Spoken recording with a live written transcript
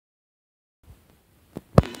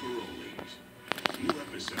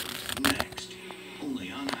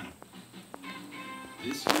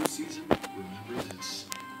this flu season, remember this.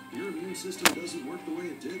 Your immune system doesn't work the way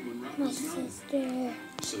it did when Rob was young.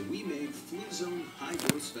 So we made Fluzone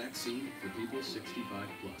high-dose vaccine for people 65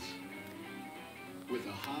 plus. With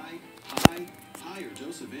a higher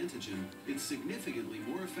dose of antigen, it's significantly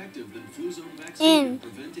more effective than Fluzone vaccine in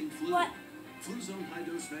preventing flu. Fluzone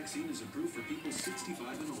high-dose vaccine is approved for people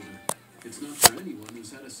 65 and older. It's not for anyone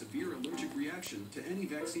who's had a severe allergic reaction to any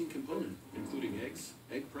vaccine component, including eggs,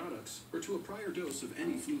 egg products, or to a prior dose of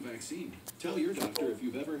any flu vaccine. Tell your doctor if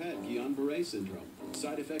you've ever had Guillain-Barré syndrome.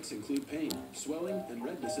 Side effects include pain, swelling, and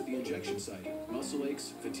redness at the injection site, muscle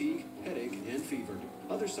aches, fatigue, headache, and fever.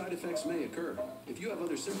 Other side effects may occur. If you have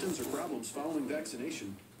other symptoms or problems following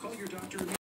vaccination, call your doctor immediately.